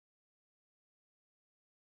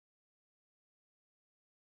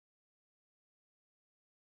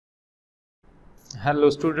Hello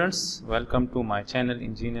students, welcome to my channel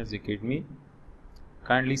Engineers Academy.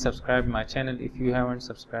 Kindly subscribe my channel if you haven't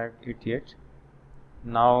subscribed it yet.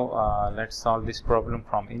 Now let's solve this problem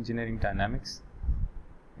from Engineering Dynamics.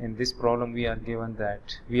 In this problem we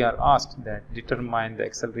are asked that determine the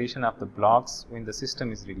acceleration of the blocks when the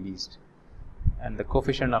system is released, and the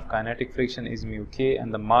coefficient of kinetic friction is mu k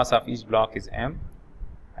and the mass of each block is m,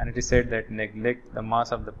 and it is said that neglect the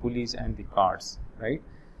mass of the pulleys and the cards, right?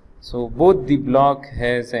 So both the block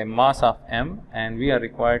has a mass of m and we are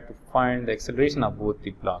required to find the acceleration of both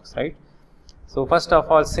the blocks, right? So first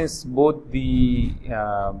of all, since both the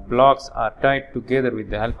blocks are tied together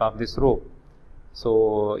with the help of this rope,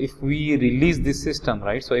 so if we release this system,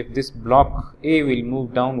 right, so if this block A will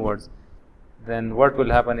move downwards, then what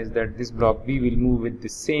will happen is that this block B will move with the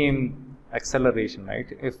same acceleration, right?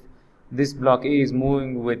 If this block A is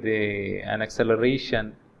moving with an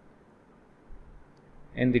acceleration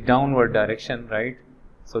in the downward direction, right,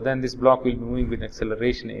 so then this block will be moving with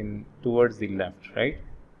acceleration in towards the left, right?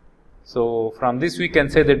 So from this we can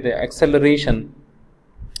say that the acceleration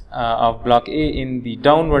of block A in the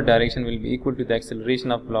downward direction will be equal to the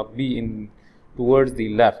acceleration of block B in towards the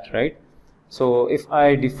left, right? So if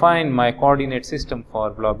I define my coordinate system for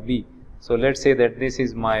block B, so let's say that this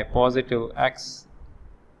is my positive x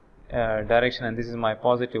direction and this is my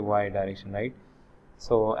positive y direction, right?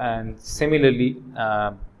 So and similarly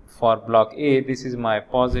for block A, this is my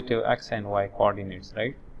positive x and y coordinates,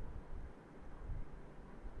 right?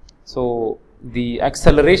 So the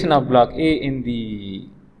acceleration of block A in the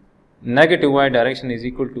negative y direction is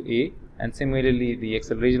equal to A, and similarly the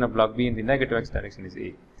acceleration of block B in the negative x direction is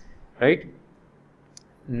A, right?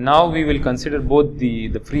 Now we will consider both the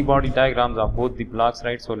free body diagrams of both the blocks,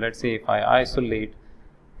 right? So let's say if I isolate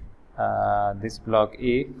this block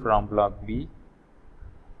A from block B,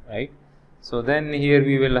 right, so then here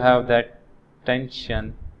we will have that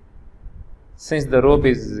tension, since the rope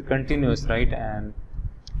is continuous, right, and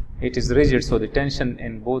it is rigid, so the tension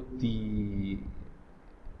in both the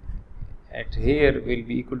at here will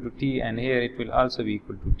be equal to T and here it will also be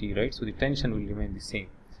equal to T, right? So the tension will remain the same,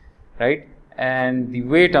 right? And the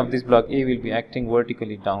weight of this block A will be acting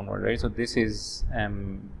vertically downward, right? So this is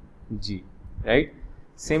mg, right?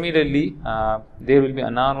 Similarly, there will be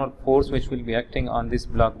a normal force which will be acting on this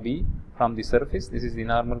block B from the surface. This is the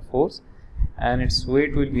normal force, and its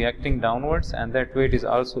weight will be acting downwards, and that weight is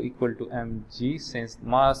also equal to mg, since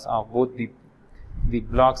mass of both the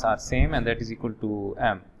blocks are same, and that is equal to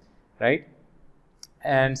m, right?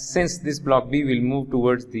 And since this block B will move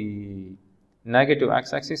towards the negative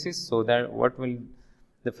x-axis, so that what will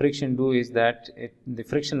the friction do is that the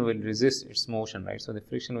friction will resist its motion, right? So the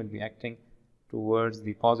friction will be acting towards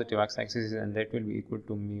the positive x-axis, and that will be equal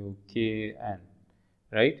to mu kn,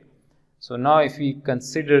 right? So now if we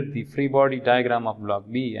consider the free body diagram of block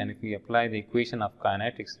B and if we apply the equation of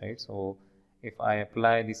kinetics, right, so if I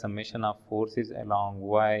apply the summation of forces along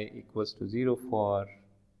y equals to 0 for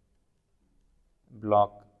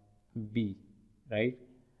block B, right,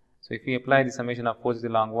 so if we apply the summation of forces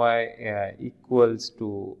along y equals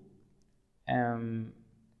to m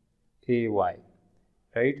a y,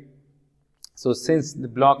 right? So since the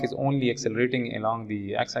block is only accelerating along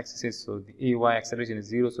the x-axis, so the ay acceleration is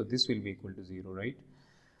 0, so this will be equal to 0, right?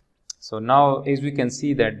 So now as we can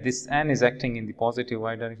see that this n is acting in the positive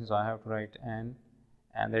y direction, so I have to write n,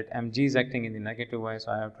 and that mg is acting in the negative y,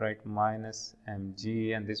 so I have to write minus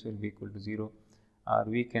mg, and this will be equal to 0, or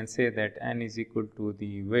we can say that n is equal to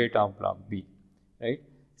the weight of block B, right?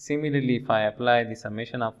 Similarly, if I apply the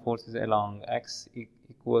summation of forces along x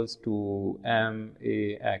equals to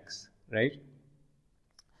max, right?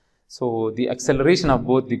 So the acceleration of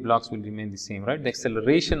both the blocks will remain the same, right? The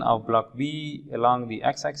acceleration of block B along the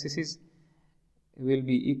x-axis will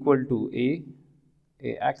be equal to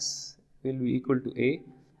ax will be equal to a,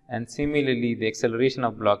 and similarly the acceleration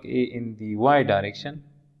of block A in the y direction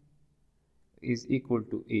is equal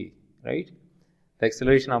to a, right? The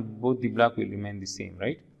acceleration of both the block will remain the same,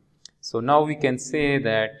 right? So now we can say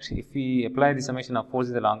that if we apply the summation of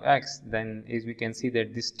forces along x, then as we can see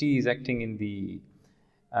that this T is acting in the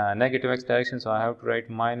negative x direction, so I have to write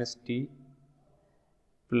minus T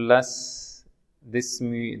plus this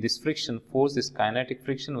friction force, this kinetic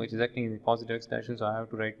friction, which is acting in the positive x direction, so I have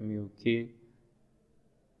to write mu k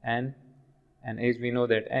n, and as we know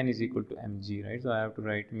that n is equal to mg, right, so I have to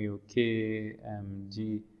write mu k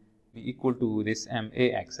mg be equal to this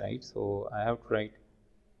max, right? So I have to write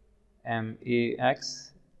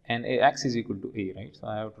max, and ax is equal to a, right? So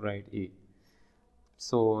I have to write a.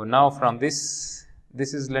 So now from this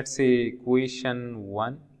is, let's say, equation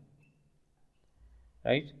 1,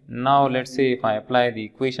 right? Now let's say if I apply the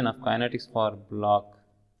equation of kinetics for block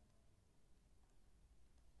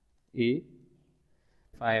A,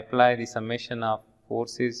 if I apply the summation of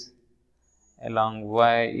forces along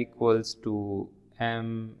y equals to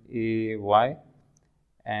MAY,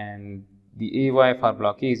 and the AY for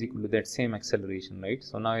block A is equal to that same acceleration, right?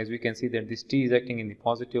 So now as we can see that this T is acting in the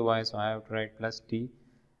positive y, so I have to write plus T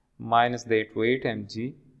minus that weight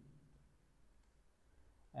mg,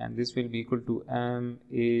 and this will be equal to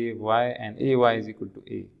MAY, and AY is equal to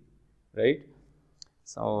A, right?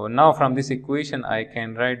 So now from this equation I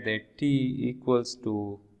can write that T equals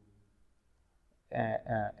to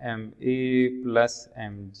MA plus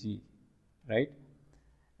mg, right?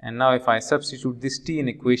 And now if I substitute this T in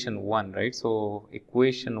equation 1, right? So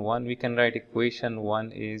equation 1, we can write equation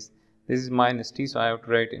 1 is, this is minus T, so I have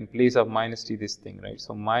to write in place of minus T this thing, right?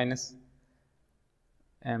 So minus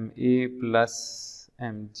MA plus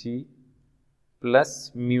mg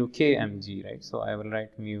plus mu k mg, right? So I will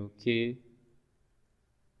write mu k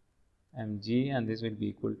mg, and this will be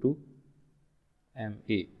equal to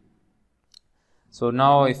MA. So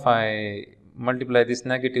now if I multiply this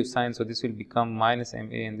negative sign, so this will become minus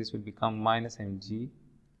MA and this will become minus mg.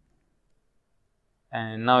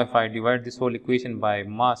 And now if I divide this whole equation by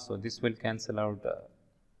mass, so this will cancel out,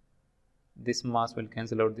 this mass will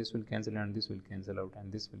cancel out, this will cancel out, and this will cancel out,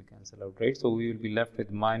 and this will cancel out, right? So we will be left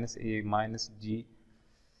with minus A minus G,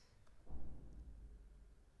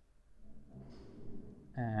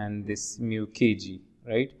 and this mu kg,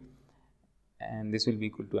 right? And this will be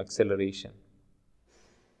equal to acceleration.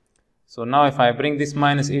 So now if I bring this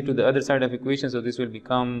minus A to the other side of equation, so this will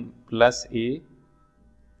become plus A,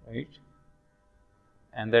 right?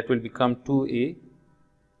 And that will become 2A.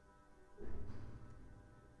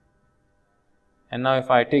 And now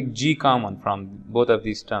if I take G common from both of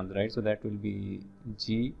these terms, right? So that will be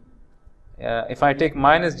G. If I take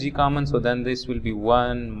minus G common, so then this will be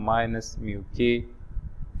 1 minus mu K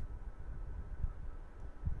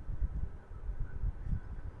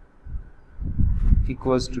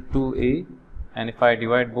equals to 2A, and if I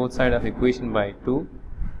divide both sides of equation by 2,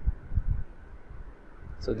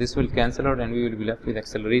 so this will cancel out and we will be left with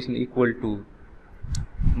acceleration equal to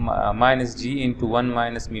minus G into 1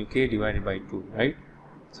 minus mu K divided by 2, right?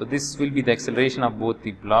 So this will be the acceleration of both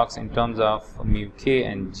the blocks in terms of mu K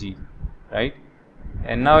and G, right?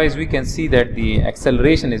 And now as we can see that the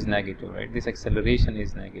acceleration is negative, right? This acceleration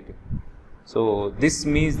is negative. So this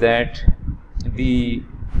means that the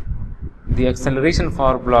acceleration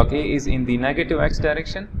for block A is in the negative x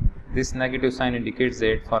direction. This negative sign indicates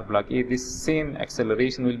that for block A this same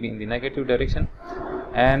acceleration will be in the negative direction,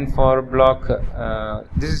 and for block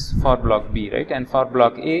this is for block B, right? And for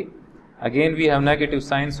block A again we have negative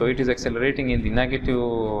sign, so it is accelerating in the negative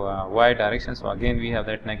y direction, so again we have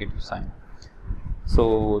that negative sign.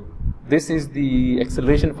 So this is the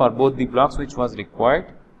acceleration for both the blocks which was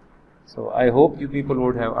required. So I hope you people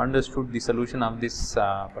would have understood the solution of this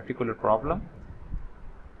particular problem.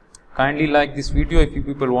 Kindly like this video if you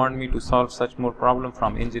people want me to solve such more problem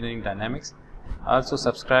from engineering dynamics. Also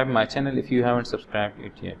subscribe my channel if you haven't subscribed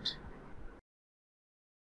it yet.